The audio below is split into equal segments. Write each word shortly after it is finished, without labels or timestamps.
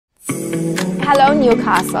Hello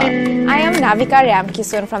Newcastle, I am Navika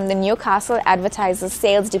Ramkisoon from the Newcastle Advertiser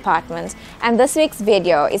Sales Department, and this week's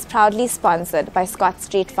video is proudly sponsored by Scott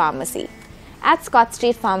Street Pharmacy. At Scott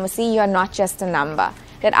Street Pharmacy, you are not just a number.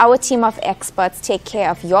 Let our team of experts take care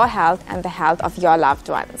of your health and the health of your loved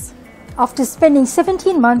ones. After spending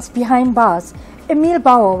 17 months behind bars, Emil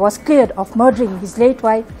Bauer was cleared of murdering his late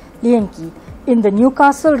wife, Lienke, in the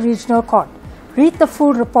Newcastle Regional Court. Read the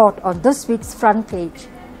full report on this week's front page.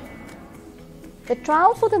 The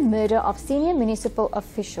trial for the murder of senior municipal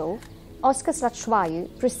official Oscar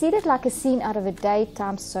Slatshwayu proceeded like a scene out of a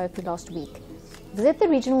daytime soapy last week. Visit the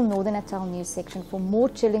regional Northern Natal news section for more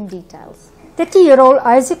chilling details. 30-year-old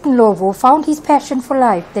Isaac Nlovo found his passion for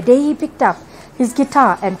life the day he picked up his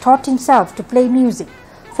guitar and taught himself to play music.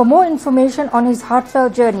 For more information on his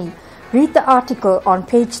heartfelt journey, read the article on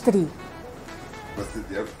page 3.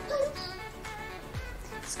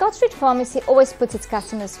 Scott Street Pharmacy always puts its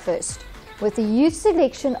customers first. With a huge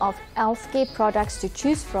selection of healthcare products to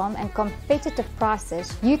choose from and competitive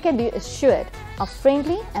prices, you can be assured of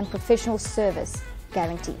friendly and professional service,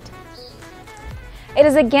 guaranteed. It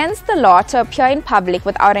is against the law to appear in public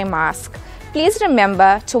without a mask. Please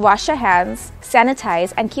remember to wash your hands,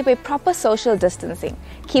 sanitize, and keep a proper social distancing.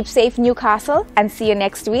 Keep safe, Newcastle, and see you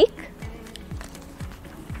next week.